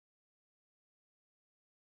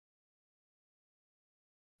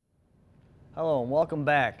Hello and welcome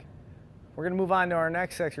back. We're going to move on to our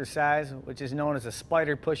next exercise, which is known as a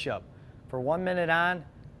spider push-up. For 1 minute on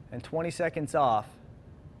and 20 seconds off.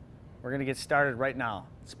 We're going to get started right now.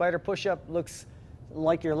 Spider push-up looks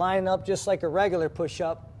like you're lining up just like a regular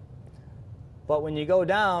push-up, but when you go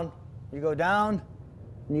down and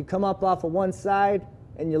you come up off of one side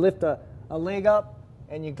and you lift a leg up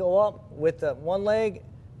and you go up with the one leg,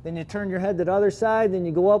 then you turn your head to the other side, then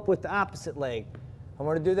you go up with the opposite leg. I'm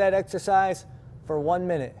going to do that exercise for 1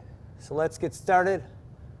 minute. So let's get started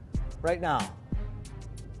right now.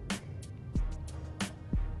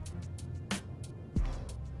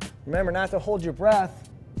 Remember not to hold your breath.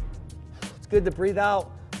 It's good to breathe out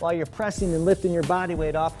while you're pressing and lifting your body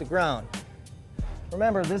weight off the ground.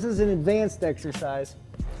 Remember, this is an advanced exercise.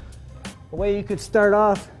 The way you could start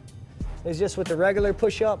off is just with a regular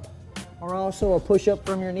push-up or also a push-up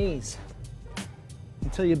from your knees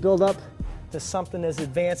until you build up to something as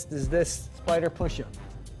advanced as this spider push-up.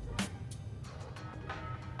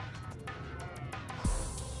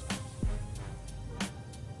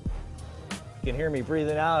 You can hear me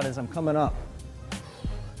breathing out as I'm coming up.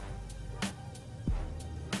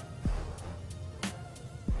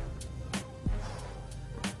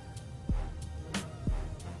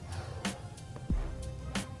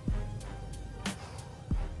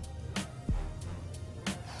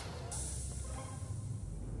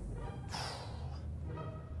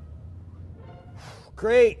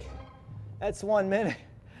 Great. That's 1 minute.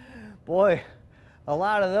 Boy, a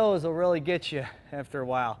lot of those will really get you after a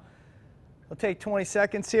while. We'll take 20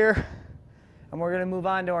 seconds here, and we're going to move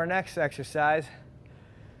on to our next exercise,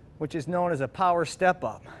 which is known as a power step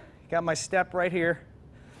up. Got my step right here.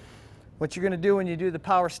 What you're going to do when you do the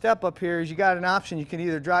power step up here is you got an option. You can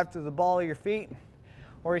either drive through the ball of your feet,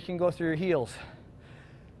 or you can go through your heels.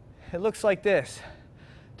 It looks like this.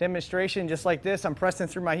 Demonstration just like this. I'm pressing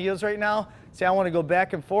through my heels right now. See, I want to go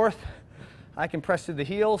back and forth. I can press through the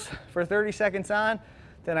heels for 30 seconds on,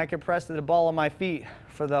 then I can press to the ball of my feet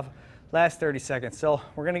for the last 30 seconds. So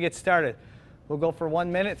we're going to get started. We'll go for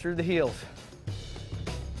 1 minute through the heels.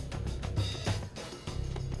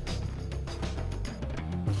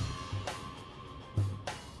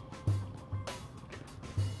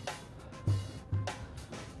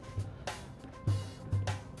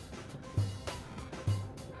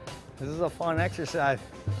 This is a fun exercise.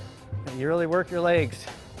 You really work your legs.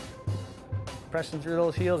 Pressing through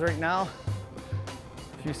those heels right now.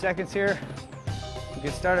 A few seconds here. We'll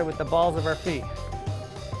get started with the balls of our feet.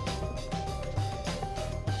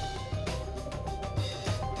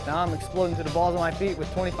 Now I'm exploding to the balls of my feet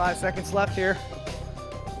with 25 seconds left here.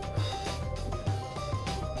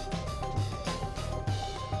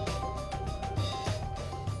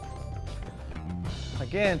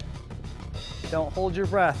 Again, don't hold your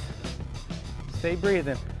breath. Stay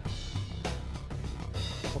breathing.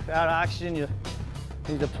 Without oxygen, you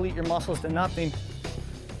deplete your muscles to nothing,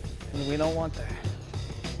 and we don't want that.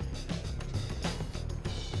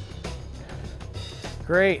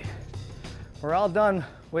 Great. We're all done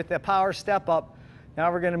with the power step up.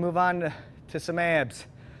 Now we're going to move on to some abs.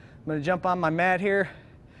 I'm going to jump on my mat here,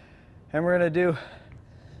 and we're going to do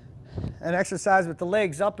an exercise with the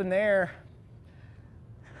legs up in the air,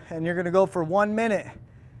 and you're going to go for 1 minute.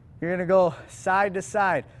 You're going to go side to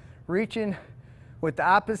side, reaching with the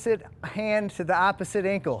opposite hand to the opposite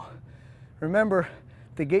ankle. Remember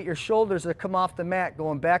to get your shoulders to come off the mat,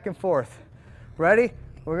 going back and forth. Ready?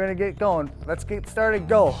 We're going to get going. Let's get started.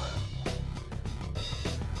 Go.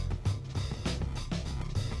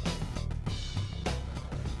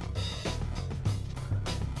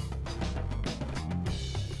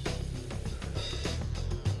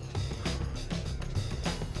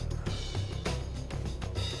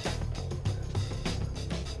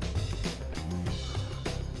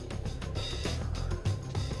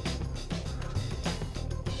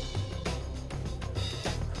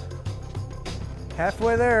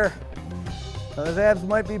 Halfway there. Those abs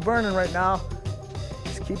might be burning right now.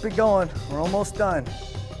 Just keep it going. We're almost done.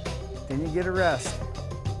 Then you get a rest.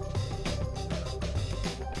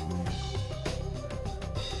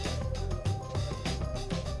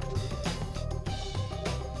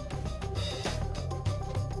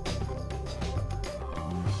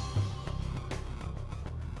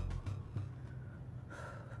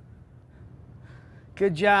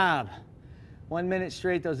 Good job. 1 minute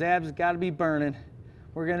straight. Those abs got to be burning.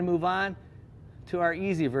 We're going to move on to our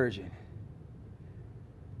easy version.